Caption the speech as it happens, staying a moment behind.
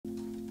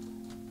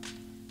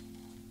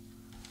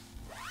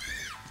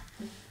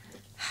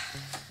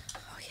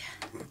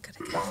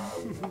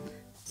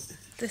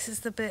This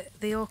is the bit,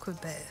 the awkward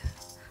bit.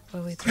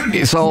 Where we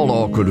It's all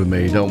awkward with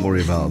me, don't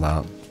worry about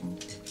that.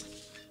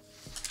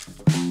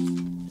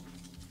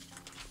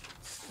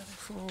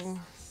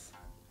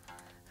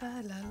 La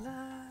la la.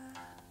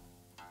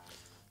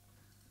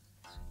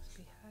 Strings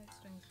be high,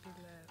 strings be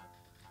low.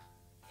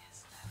 Yes,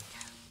 there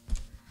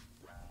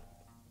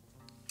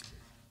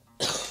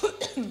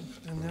we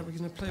go. And now we're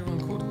going to play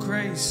one called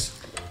Grace.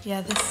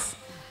 Yeah, this.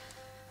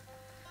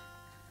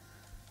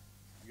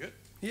 Good?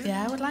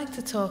 Yeah, I would like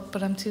to talk,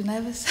 but I'm too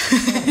nervous.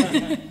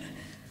 Here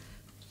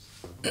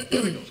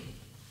we go.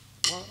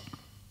 One,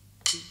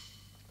 two.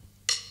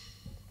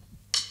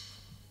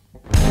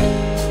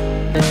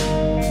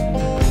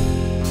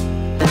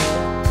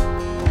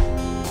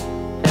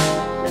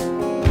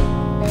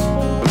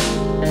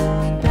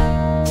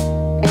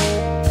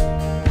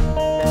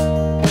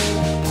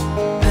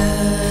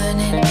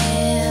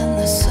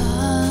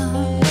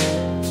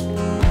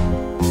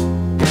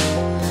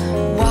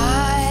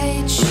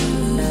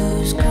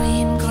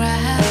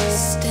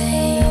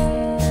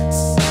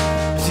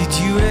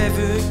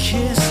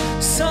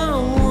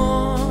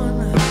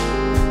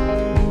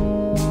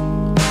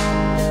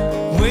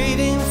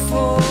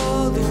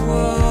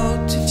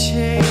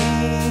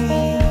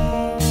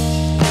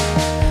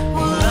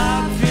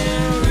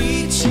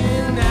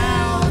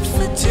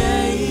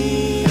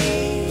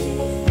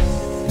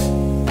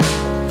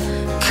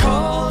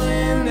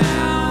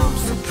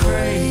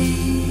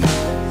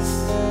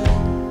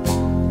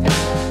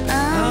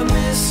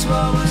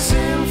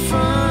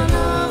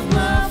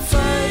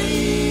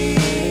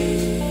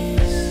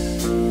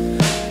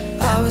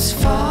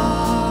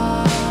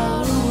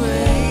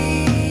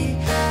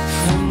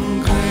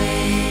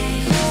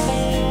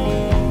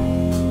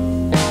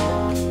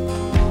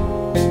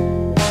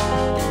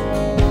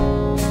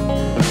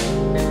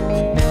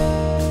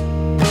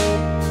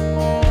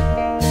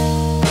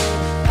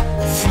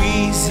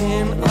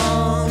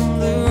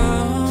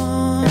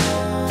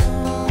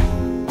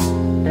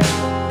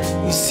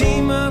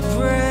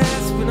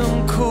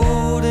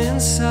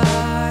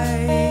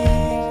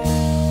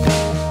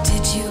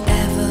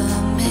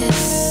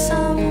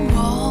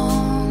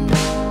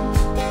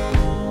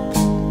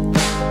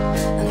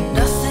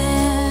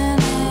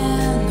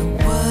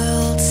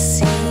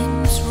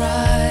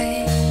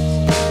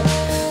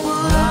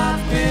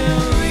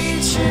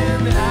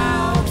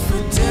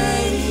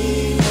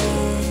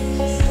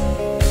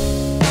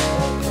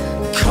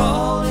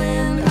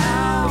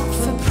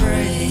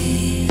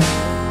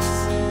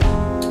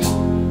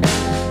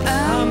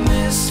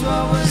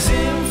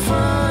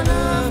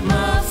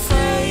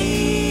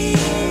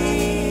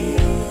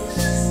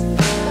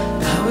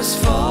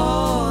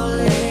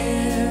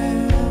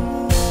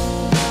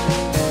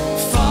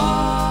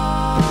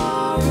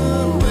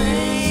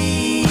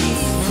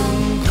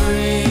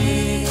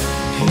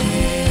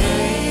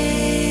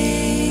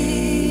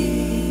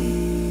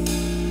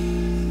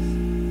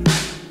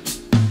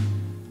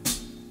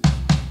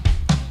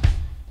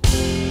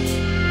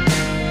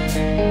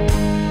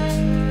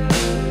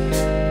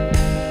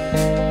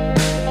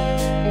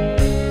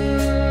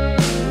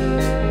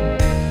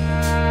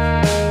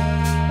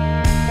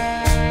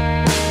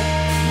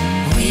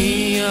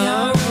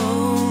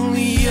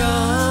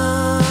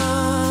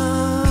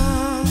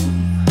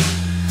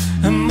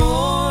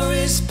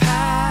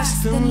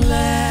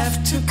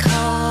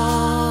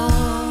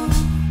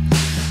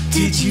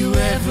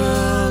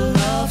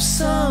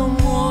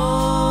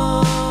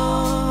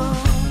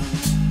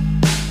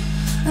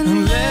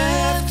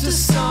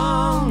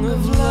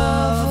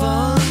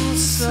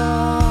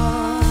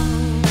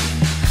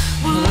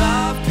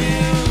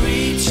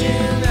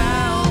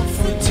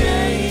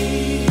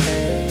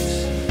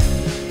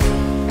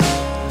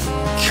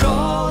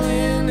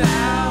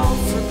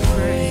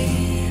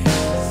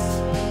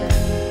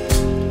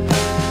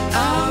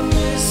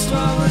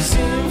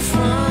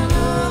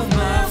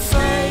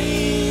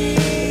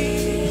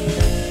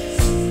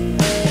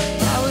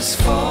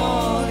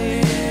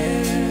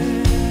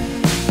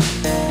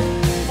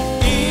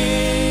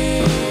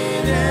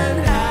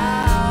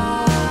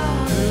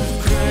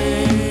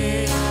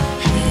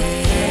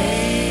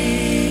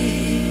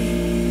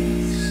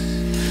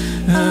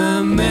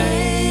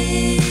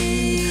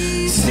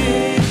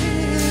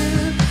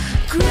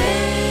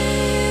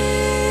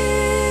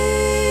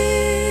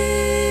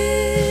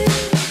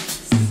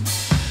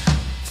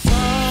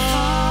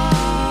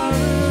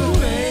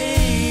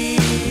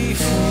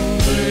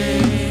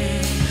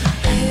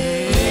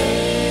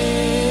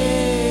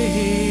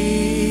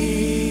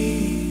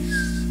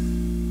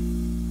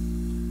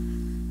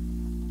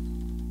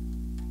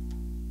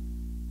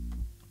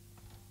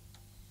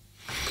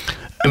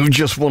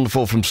 Just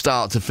wonderful from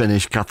start to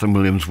finish. Kathryn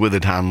Williams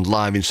Withered Hand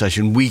live in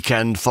session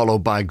weekend,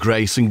 followed by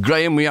Grace. And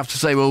Graham, we have to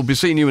say we'll be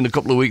seeing you in a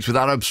couple of weeks with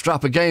Arab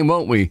Strap again,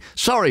 won't we?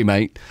 Sorry,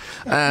 mate.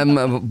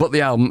 But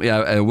the album,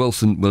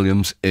 Wilson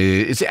Williams,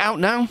 is it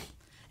out now?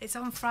 It's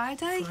on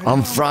Friday.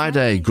 On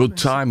Friday, good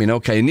timing.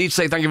 Okay, need to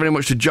say thank you very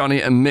much to Johnny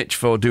and Mitch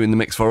for doing the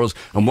mix for us.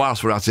 And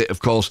whilst we're at it,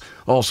 of course,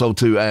 also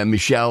to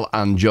Michelle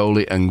and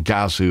Jolie and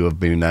Gaz, who have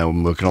been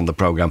working on the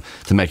programme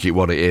to make it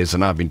what it is.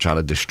 And I've been trying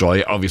to destroy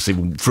it,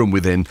 obviously, from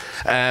within.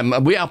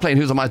 We are playing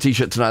Who's on My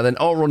T-shirt tonight, then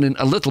all running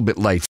a little bit late.